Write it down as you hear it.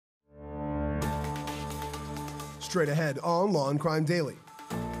Straight ahead on Law and Crime Daily.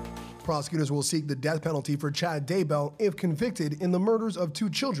 Prosecutors will seek the death penalty for Chad Daybell if convicted in the murders of 2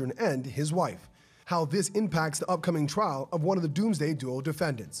 children and his wife. How this impacts the upcoming trial of one of the Doomsday Duo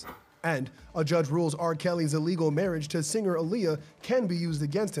defendants. And a judge rules R. Kelly's illegal marriage to singer Aaliyah can be used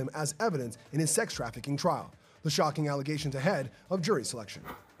against him as evidence in his sex trafficking trial. The shocking allegations ahead of jury selection.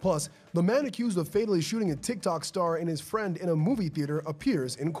 Plus, the man accused of fatally shooting a TikTok star and his friend in a movie theater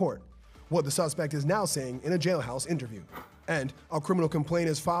appears in court. What the suspect is now saying in a jailhouse interview. And a criminal complaint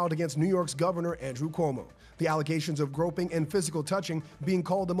is filed against New York's Governor Andrew Cuomo. The allegations of groping and physical touching being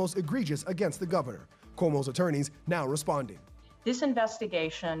called the most egregious against the governor. Cuomo's attorneys now responding. This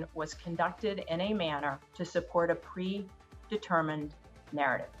investigation was conducted in a manner to support a predetermined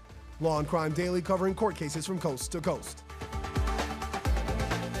narrative. Law and Crime Daily covering court cases from coast to coast.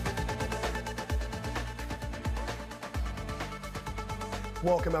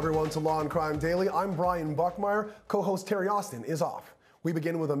 Welcome everyone to Law and Crime Daily. I'm Brian Buckmeyer. Co-host Terry Austin is off. We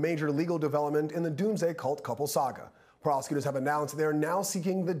begin with a major legal development in the Doomsday Cult couple saga. Prosecutors have announced they're now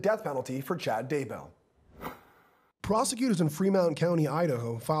seeking the death penalty for Chad Daybell. Prosecutors in Fremont County,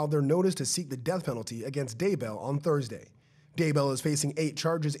 Idaho, filed their notice to seek the death penalty against Daybell on Thursday. Daybell is facing 8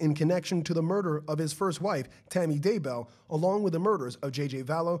 charges in connection to the murder of his first wife, Tammy Daybell, along with the murders of J.J.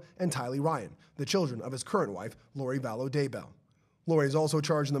 Vallow and Tylee Ryan, the children of his current wife, Lori Vallow Daybell. Lori is also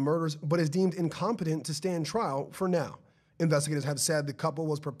charged in the murders, but is deemed incompetent to stand trial for now. Investigators have said the couple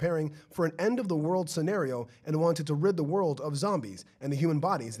was preparing for an end-of-the-world scenario and wanted to rid the world of zombies and the human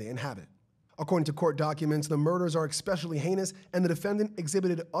bodies they inhabit. According to court documents, the murders are especially heinous and the defendant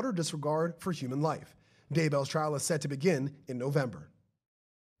exhibited utter disregard for human life. Daybell's trial is set to begin in November.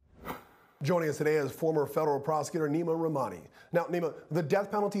 Joining us today is former federal prosecutor Nima Rahmani. Now, Nima, the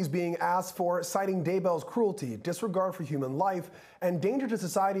death penalty is being asked for, citing Daybell's cruelty, disregard for human life, and danger to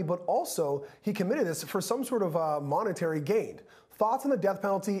society, but also he committed this for some sort of monetary gain. Thoughts on the death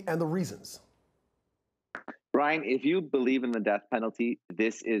penalty and the reasons? Brian, if you believe in the death penalty,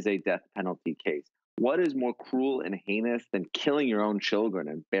 this is a death penalty case. What is more cruel and heinous than killing your own children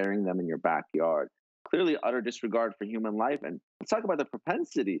and burying them in your backyard? Clearly utter disregard for human life. And let's talk about the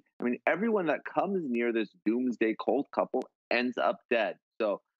propensity. I mean, everyone that comes near this doomsday cult couple ends up dead.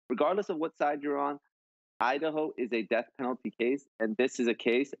 So regardless of what side you're on, Idaho is a death penalty case, and this is a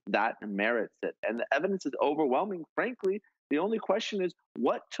case that merits it. And the evidence is overwhelming. Frankly, the only question is,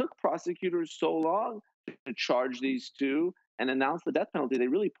 what took prosecutors so long to charge these two and announce the death penalty? They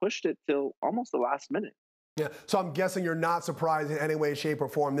really pushed it till almost the last minute. Yeah, so I'm guessing you're not surprised in any way, shape, or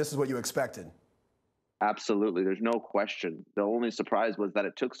form. This is what you expected. Absolutely. There's no question. The only surprise was that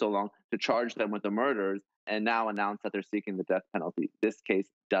it took so long to charge them with the murders and now announce that they're seeking the death penalty. This case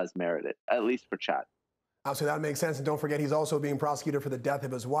does merit it, at least for Chad. So that makes sense. And don't forget, he's also being prosecuted for the death of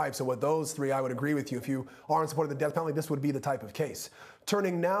his wife. So with those three, I would agree with you. If you are in support of the death penalty, this would be the type of case.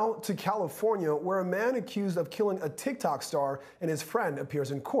 Turning now to California, where a man accused of killing a TikTok star and his friend appears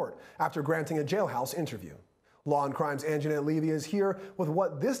in court after granting a jailhouse interview. Law and Crime's Anjanette Levy is here with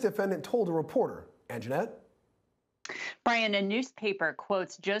what this defendant told a reporter. Anjanette? Brian, a newspaper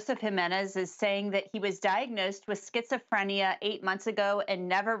quotes Joseph Jimenez as saying that he was diagnosed with schizophrenia 8 months ago and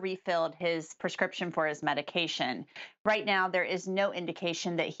never refilled his prescription for his medication. Right now, there is no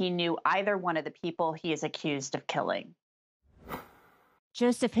indication that he knew either one of the people he is accused of killing.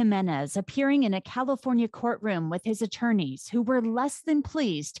 Joseph Jimenez appearing in a California courtroom with his attorneys, who were less than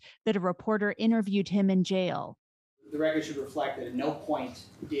pleased that a reporter interviewed him in jail. The record should reflect that at no point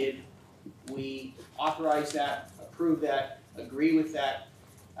did we authorize that, approve that, agree with that.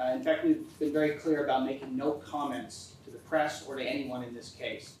 In fact, we've been very clear about making no comments to the press or to anyone in this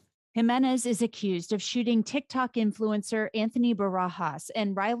case. Jimenez is accused of shooting TikTok influencer Anthony Barajas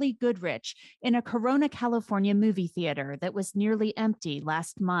and Riley Goodrich in a Corona, California movie theater that was nearly empty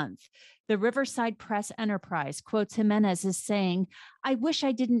last month. The Riverside Press Enterprise quotes Jimenez as saying, "I wish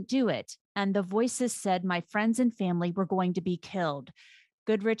I didn't do it, and the voices said my friends and family were going to be killed."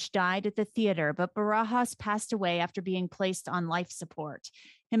 Goodrich died at the theater, but Barajas passed away after being placed on life support.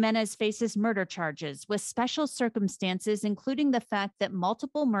 Jimenez faces murder charges with special circumstances, including the fact that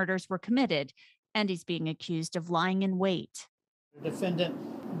multiple murders were committed, and he's being accused of lying in wait. The defendant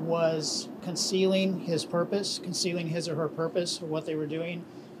was concealing his purpose, concealing his or her purpose, or what they were doing,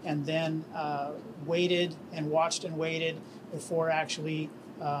 and then waited and watched and waited before actually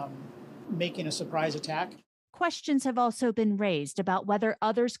making a surprise attack. Questions have also been raised about whether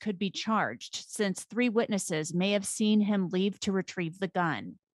others could be charged, since 3 witnesses may have seen him leave to retrieve the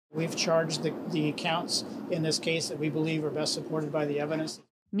gun. We've charged the accounts in this case that we believe are best supported by the evidence.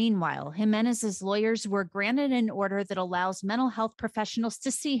 Meanwhile, Jimenez's lawyers were granted an order that allows mental health professionals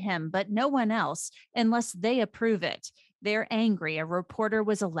to see him, but no one else, unless they approve it. They're angry a reporter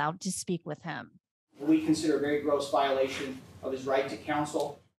was allowed to speak with him. We consider a very gross violation of his right to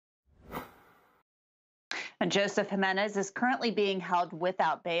counsel. And Joseph Jimenez is currently being held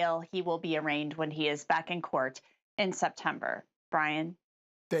without bail. He will be arraigned when he is back in court in September. Brian?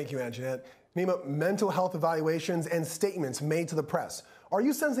 Thank you, Anjanette. Nima, mental health evaluations and statements made to the press. Are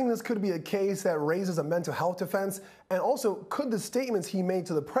you sensing this could be a case that raises a mental health defense? And also, could the statements he made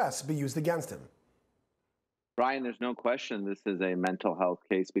to the press be used against him? Brian, there's no question this is a mental health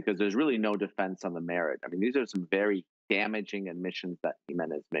case because there's really no defense on the merit. I mean, these are some very damaging admissions that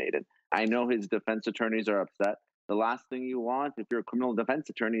Jimenez made. And I know his defense attorneys are upset. The last thing you want, if you're a criminal defense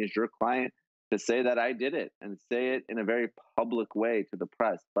attorney, is your client to say that I did it and say it in a very public way to the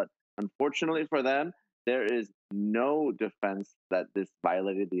press. But unfortunately for them, there is no defense that this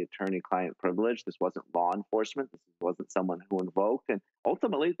violated the attorney-client privilege. This wasn't law enforcement. This wasn't someone who invoked. And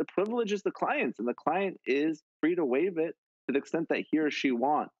ultimately, the privilege is the client's, and the client is free to waive it to the extent that he or she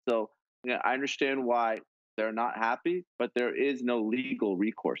wants. So I understand why they're not happy, but there is no legal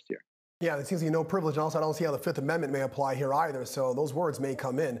recourse here. Yeah, there seems to be no privilege. And also, I don't see how the Fifth Amendment may apply here either. So those words may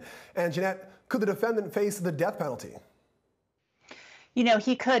come in. And Jeanette, could the defendant face the death penalty? You know,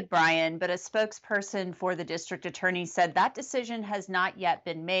 he could, Brian, but a spokesperson for the district attorney said that decision has not yet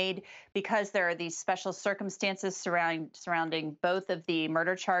been made because there are these special circumstances surrounding both of the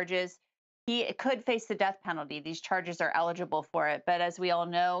murder charges. He could face the death penalty. These charges are eligible for it. But as we all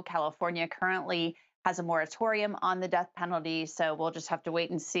know, California currently has a moratorium on the death penalty. So we'll just have to wait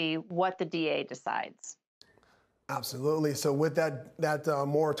and see what the DA decides. Absolutely. So with that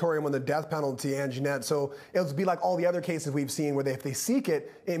moratorium on the death penalty, and Jeanette, so it'll be like all the other cases we've seen where if they seek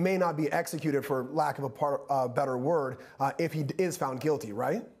it, it may not be executed, for lack of a better word, if he is found guilty,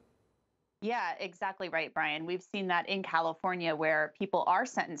 right? Yeah, exactly right, Brian. We've seen that in California where people are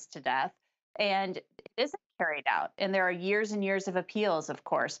sentenced to death and it isn't carried out. And there are years and years of appeals, of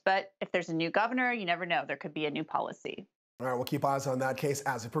course. But if there's a new governor, you never know. There could be a new policy. All right, we'll keep eyes on that case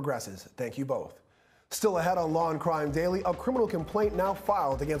as it progresses. Thank you both. Still ahead on Law and Crime Daily, a criminal complaint now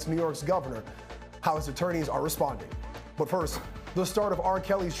filed against New York's governor. How his attorneys are responding. But first, the start of R.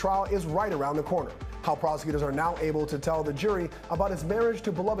 Kelly's trial is right around the corner. How prosecutors are now able to tell the jury about his marriage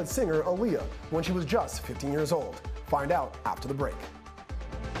to beloved singer Aaliyah when she was just 15 years old. Find out after the break.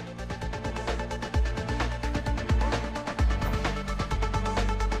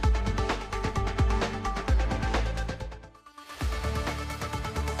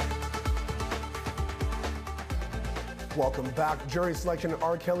 Welcome back. Jury selection in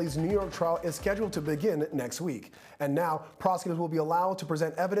R. Kelly's New York trial is scheduled to begin next week. And now, prosecutors will be allowed to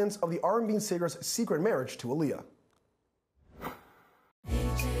present evidence of the R&B singer's secret marriage to Aaliyah.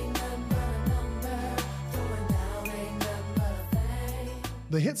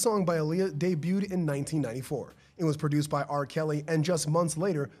 The hit song by Aaliyah debuted in 1994. It was produced by R. Kelly, and just months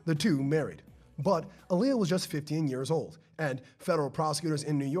later, the two married. But Aaliyah was just 15 years old, and federal prosecutors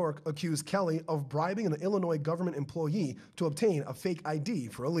in New York accused Kelly of bribing an Illinois government employee to obtain a fake ID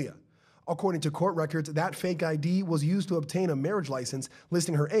for Aaliyah. According to court records, that fake ID was used to obtain a marriage license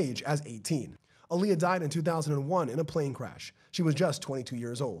listing her age as 18. Aaliyah died in 2001 in a plane crash. She was just 22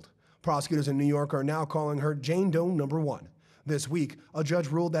 years old. Prosecutors in New York are now calling her Jane Doe number 1. This week, a judge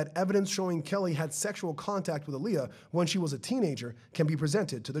ruled that evidence showing Kelly had sexual contact with Aaliyah when she was a teenager can be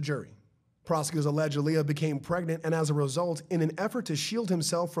presented to the jury. Prosecutors allege Aaliyah became pregnant, and as a result, in an effort to shield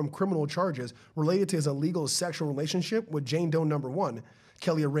himself from criminal charges related to his illegal sexual relationship with Jane Doe number 1,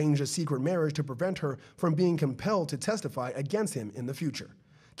 Kelly arranged a secret marriage to prevent her from being compelled to testify against him in the future.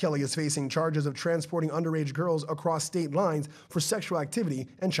 Kelly is facing charges of transporting underage girls across state lines for sexual activity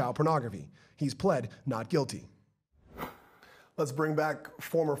and child pornography. He's pled not guilty. Let's bring back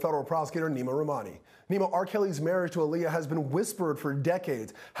former federal prosecutor Nima Rahmani. Nima, R. Kelly's marriage to Aaliyah has been whispered for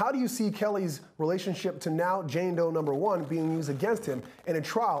decades. How do you see Kelly's relationship to now Jane Doe number 1 being used against him in a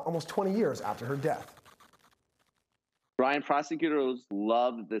trial almost 20 years after her death? Brian, prosecutors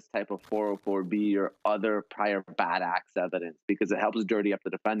love this type of 404B or other prior bad acts evidence because it helps dirty up the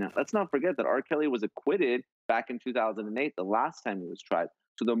defendant. Let's not forget that R. Kelly was acquitted back in 2008, the last time he was tried.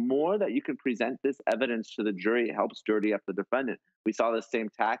 So the more that you can present this evidence to the jury, it helps dirty up the defendant. We saw the same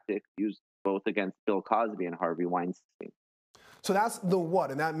tactic used both against Bill Cosby and Harvey Weinstein. So that's the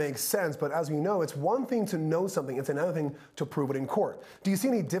what, and that makes sense. But as we know, it's one thing to know something, it's another thing to prove it in court. Do you see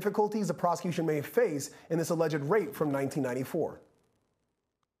any difficulties the prosecution may face in this alleged rape from 1994?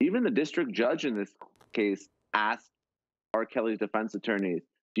 Even the district judge in this case asked R. Kelly's defense attorneys,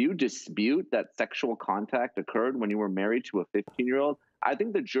 do you dispute that sexual contact occurred when you were married to a 15-year-old? I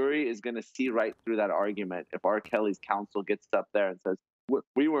think the jury is going to see right through that argument if R. Kelly's counsel gets up there and says,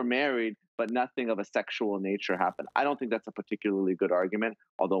 we were married, but nothing of a sexual nature happened. I don't think that's a particularly good argument,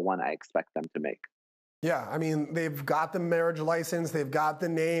 although one I expect them to make. Yeah, I mean, they've got the marriage license, they've got the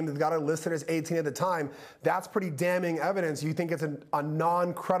name, they've got it listed as 18 at the time. That's pretty damning evidence. You think it's a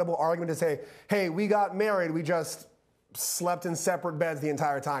non-credible argument to say, hey, we got married, we just slept in separate beds the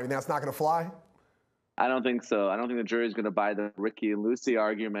entire time, and that's not going to fly? I don't think so. I don't think the jury is going to buy the Ricky and Lucy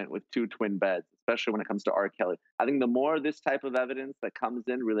argument with 2 twin beds, especially when it comes to R. Kelly. I think the more this type of evidence that comes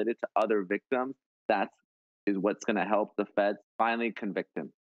in related to other victims, that is what's going to help the feds finally convict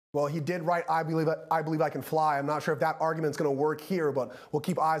him. Well, he did write, I believe I can fly. I'm not sure if that argument's going to work here, but we'll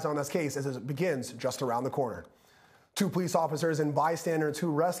keep eyes on this case as it begins just around the corner. 2 police officers and bystanders who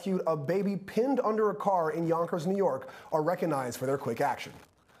rescued a baby pinned under a car in Yonkers, New York, are recognized for their quick action.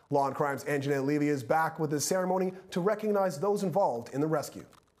 Law and Crime's Anjanette Levy is back with a ceremony to recognize those involved in the rescue.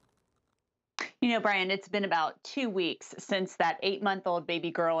 You know, Brian, it's been about 2 weeks since that 8-month-old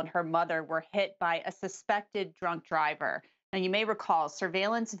baby girl and her mother were hit by a suspected drunk driver. Now, you may recall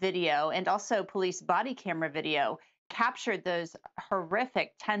surveillance video and also police body camera video captured those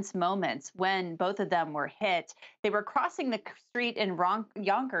horrific, tense moments when both of them were hit. They were crossing the street in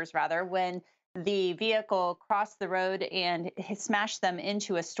Yonkers, when the vehicle crossed the road and smashed them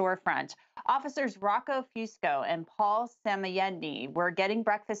into a storefront. Officers Rocco Fusco and Paul Samayedny were getting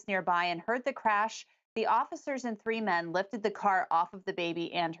breakfast nearby and heard the crash. The officers and 3 men lifted the car off of the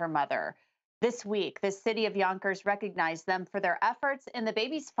baby and her mother. This week, the city of Yonkers recognized them for their efforts, and the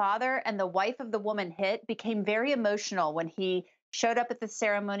baby's father and the wife of the woman hit became very emotional when he showed up at the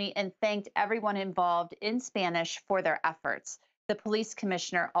ceremony and thanked everyone involved in Spanish for their efforts. The police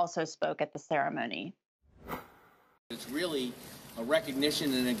commissioner also spoke at the ceremony. It's really a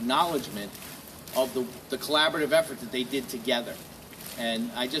recognition and acknowledgement of the collaborative effort that they did together.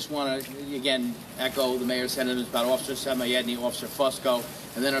 And I just want to, again, echo the mayor's sentiments about Officer Samayedny, Officer Fusco,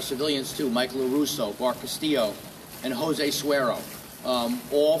 and then our civilians too, Michael LaRusso, Bar Castillo, and Jose Suero.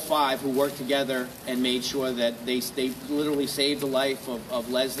 All 5 who worked together and made sure that they literally saved the life of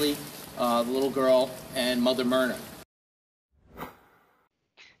Leslie, the little girl, and Mother Myrna.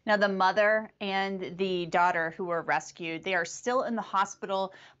 Now, the mother and the daughter who were rescued, they are still in the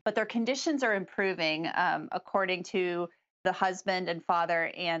hospital, but their conditions are improving, according to the husband and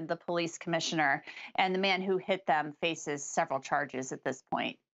father and the police commissioner. And the man who hit them faces several charges at this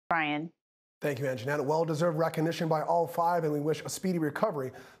point. Brian. Thank you, Anjanette. Well-deserved recognition by all 5, and we wish a speedy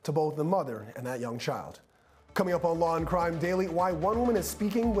recovery to both the mother and that young child. Coming up on Law and Crime Daily, why one woman is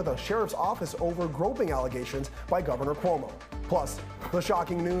speaking with a sheriff's office over groping allegations by Governor Cuomo. Plus, the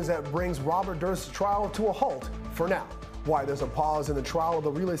shocking news that brings Robert Durst's trial to a halt for now. Why there's a pause in the trial of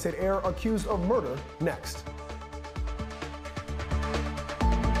the real estate heir accused of murder next.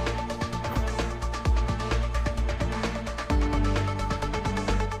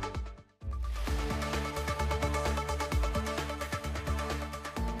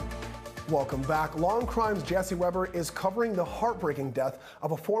 Welcome back. Law and Crime's Jesse Weber is covering the heartbreaking death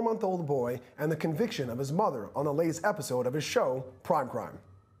of a 4-month-old boy and the conviction of his mother on the latest episode of his show, Prime Crime.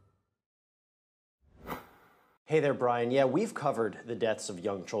 Hey there, Brian. Yeah, we've covered the deaths of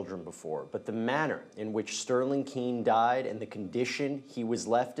young children before, but the manner in which Sterling Keene died and the condition he was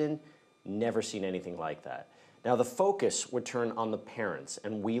left in, never seen anything like that. Now, the focus would turn on the parents,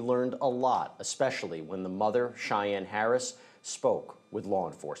 and we learned a lot, especially when the mother, Cheyenne Harris, spoke with law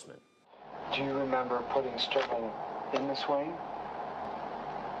enforcement. Do you remember putting Sterling in the swing?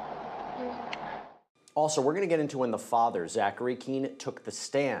 Also, we're going to get into when the father, Zachary Keene, took the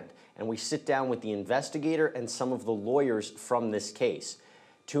stand, and we sit down with the investigator and some of the lawyers from this case.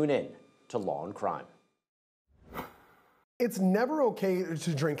 Tune in to Law and Crime. It's never okay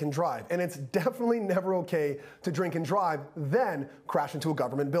to drink and drive, and it's definitely never okay to drink and drive, then crash into a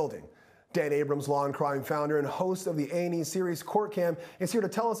government building. Dan Abrams, Law and Crime founder and host of the A&E series Court Cam, is here to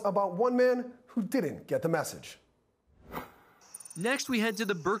tell us about one man who didn't get the message. Next, we head to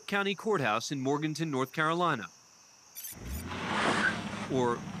the Burke County Courthouse in Morganton, North Carolina.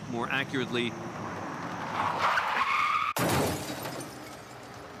 Or, more accurately,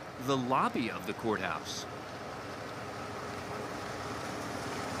 the lobby of the courthouse.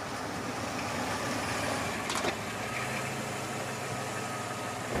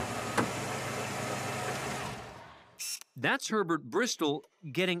 That's Herbert Bristol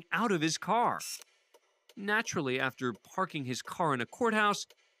getting out of his car. Naturally, after parking his car in a courthouse,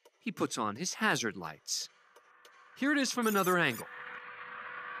 he puts on his hazard lights. Here it is from another angle.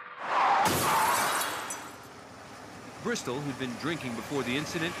 Bristol, who'd been drinking before the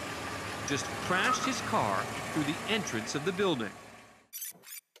incident, just crashed his car through the entrance of the building.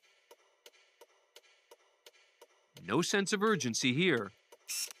 No sense of urgency here.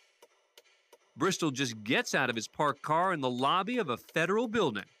 Bristol just gets out of his parked car in the lobby of a federal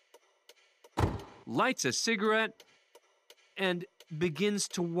building, lights a cigarette, and begins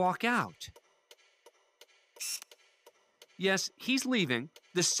to walk out. Yes, he's leaving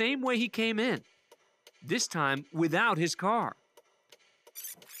the same way he came in, this time without his car.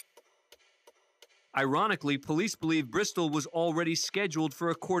 Ironically, police believe Bristol was already scheduled for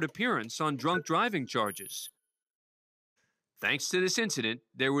a court appearance on drunk driving charges. Thanks to this incident,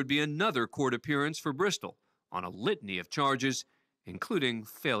 there would be another court appearance for Bristol on a litany of charges, including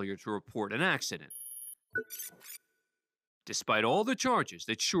failure to report an accident. Despite all the charges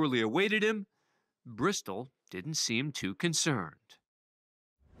that surely awaited him, Bristol didn't seem too concerned.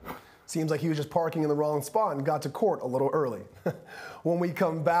 Seems like he was just parking in the wrong spot and got to court a little early. When we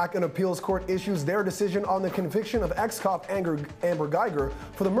come back, an appeals court issues their decision on the conviction of ex-cop Amber Geiger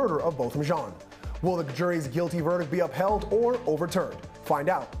for the murder of Botham Jean. Will the jury's guilty verdict be upheld or overturned? Find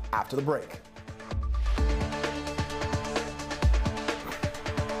out after the break.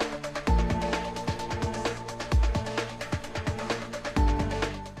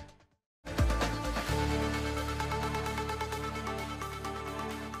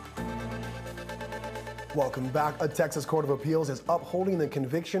 Welcome back. A Texas Court of Appeals is upholding the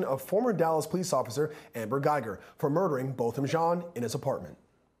conviction of former Dallas police officer Amber Geiger for murdering Botham Jean in his apartment.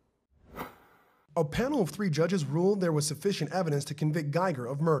 A panel of 3 judges ruled there was sufficient evidence to convict Geiger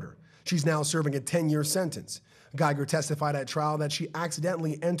of murder. She's now serving a 10-year sentence. Geiger testified at trial that she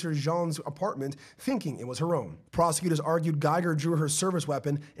accidentally entered Jean's apartment thinking it was her own. Prosecutors argued Geiger drew her service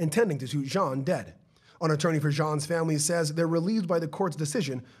weapon intending to shoot Jean dead. An attorney for Jean's family says they're relieved by the court's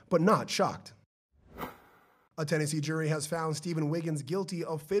decision, but not shocked. A Tennessee jury has found Stephen Wiggins guilty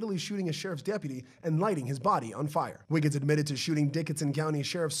of fatally shooting a sheriff's deputy and lighting his body on fire. Wiggins admitted to shooting Dickinson County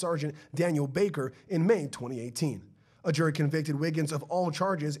Sheriff Sergeant Daniel Baker in May 2018. A jury convicted Wiggins of all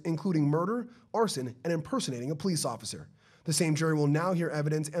charges, including murder, arson, and impersonating a police officer. The same jury will now hear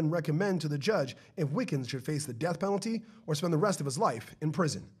evidence and recommend to the judge if Wiggins should face the death penalty or spend the rest of his life in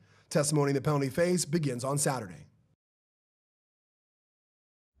prison. Testimony in the penalty phase begins on Saturday.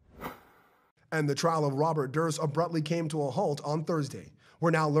 And the trial of Robert Durst abruptly came to a halt on Thursday.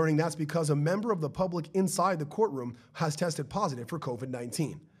 We're now learning that's because a member of the public inside the courtroom has tested positive for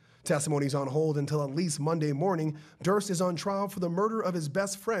COVID-19. Testimony's on hold until at least Monday morning. Durst is on trial for the murder of his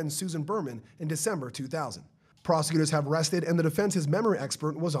best friend, Susan Berman, in December 2000. Prosecutors have rested, and the defense's memory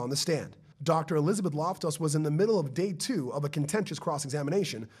expert was on the stand. Dr. Elizabeth Loftus was in the middle of day 2 of a contentious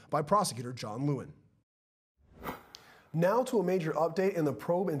cross-examination by prosecutor John Lewin. Now to a major update in the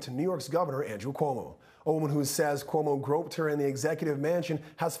probe into New York's Governor Andrew Cuomo. A woman who says Cuomo groped her in the executive mansion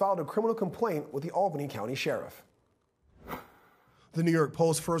has filed a criminal complaint with the Albany County Sheriff. The New York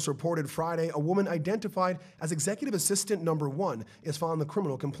Post first reported Friday a woman identified as Executive Assistant Number 1 is filing the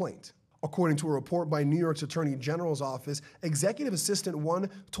criminal complaint. According to a report by New York's Attorney General's office, Executive Assistant 1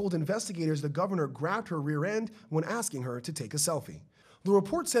 told investigators the governor grabbed her rear end when asking her to take a selfie. The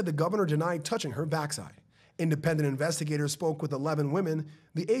report said the governor denied touching her backside. Independent investigators spoke with 11 women.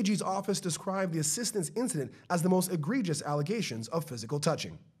 The AG's office described the assistant's incident as the most egregious allegations of physical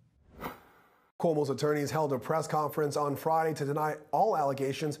touching. Cuomo's attorneys held a press conference on Friday to deny all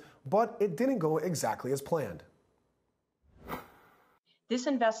allegations, but it didn't go exactly as planned. This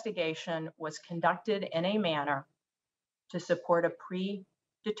investigation was conducted in a manner to support a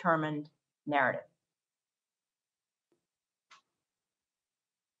predetermined narrative.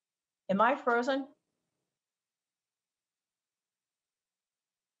 Am I frozen?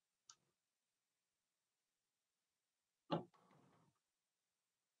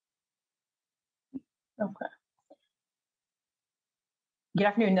 Okay. Good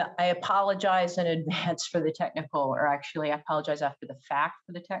afternoon. I apologize in advance for the technical, or actually I apologize after the fact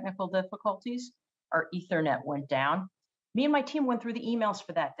for the technical difficulties. Our Ethernet went down. Me and my team went through the emails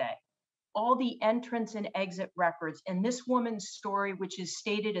for that day. All the entrance and exit records, and this woman's story, which is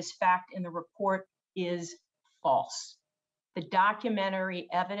stated as fact in the report, is false. The documentary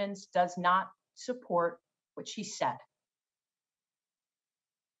evidence does not support what she said.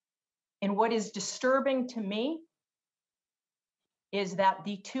 And what is disturbing to me is that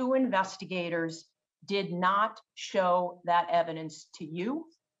the 2 investigators did not show that evidence to you.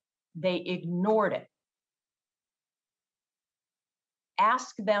 They ignored it.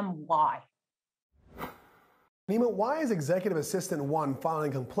 Ask them why. Nima, why is Executive Assistant 1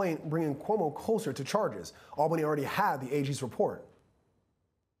 filing a complaint bringing Cuomo closer to charges? Albany already had the AG's report.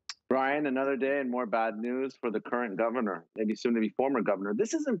 Brian, another day and more bad news for the current governor, maybe soon to be former governor.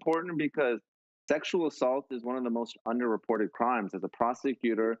 This is important because sexual assault is one of the most underreported crimes. As a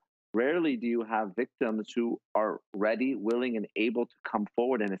prosecutor, Rarely do you have victims who are ready, willing, and able to come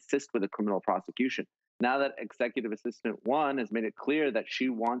forward and assist with a criminal prosecution. Now that Executive Assistant 1 has made it clear that she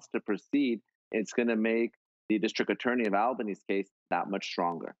wants to proceed, it's going to make the District Attorney of Albany's case that much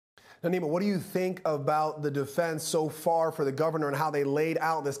stronger. Now, Nima, what do you think about the defense so far for the governor and how they laid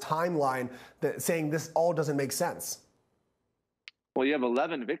out this timeline that saying this all doesn't make sense? Well, you have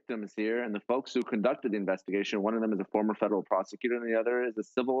 11 victims here, and the folks who conducted the investigation, one of them is a former federal prosecutor, and the other is a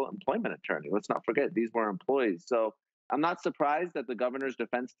civil employment attorney. Let's not forget, these were employees. So I'm not surprised that the governor's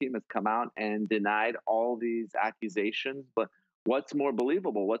defense team has come out and denied all these accusations. But what's more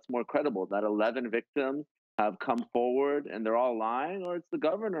believable, what's more credible, that 11 victims have come forward and they're all lying, or it's the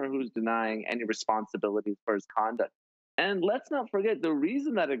governor who's denying any responsibility for his conduct? And let's not forget, the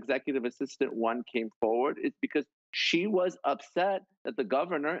reason that Executive Assistant 1 came forward is because she was upset that the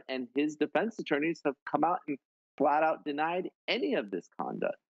governor and his defense attorneys have come out and flat out denied any of this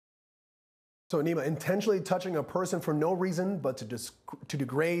conduct. So, Nima, intentionally touching a person for no reason but to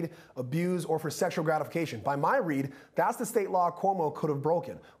degrade, abuse, or for sexual gratification. By my read, that's the state law Cuomo could have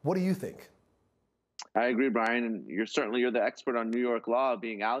broken. What do you think? I agree, Brian, and you're the expert on New York law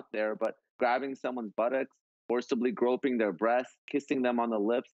being out there, but grabbing someone's buttocks, forcibly groping their breasts, kissing them on the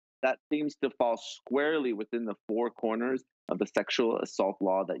lips, that seems to fall squarely within the four corners of the sexual assault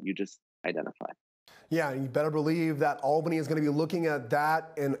law that you just identified. Yeah, you better believe that Albany is going to be looking at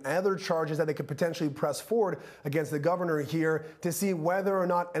that and other charges that they could potentially press forward against the governor here to see whether or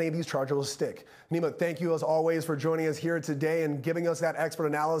not any of these charges will stick. Nima, thank you as always for joining us here today and giving us that expert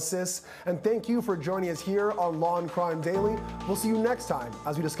analysis. And thank you for joining us here on Law and Crime Daily. We'll see you next time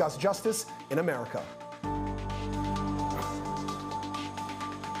as we discuss justice in America.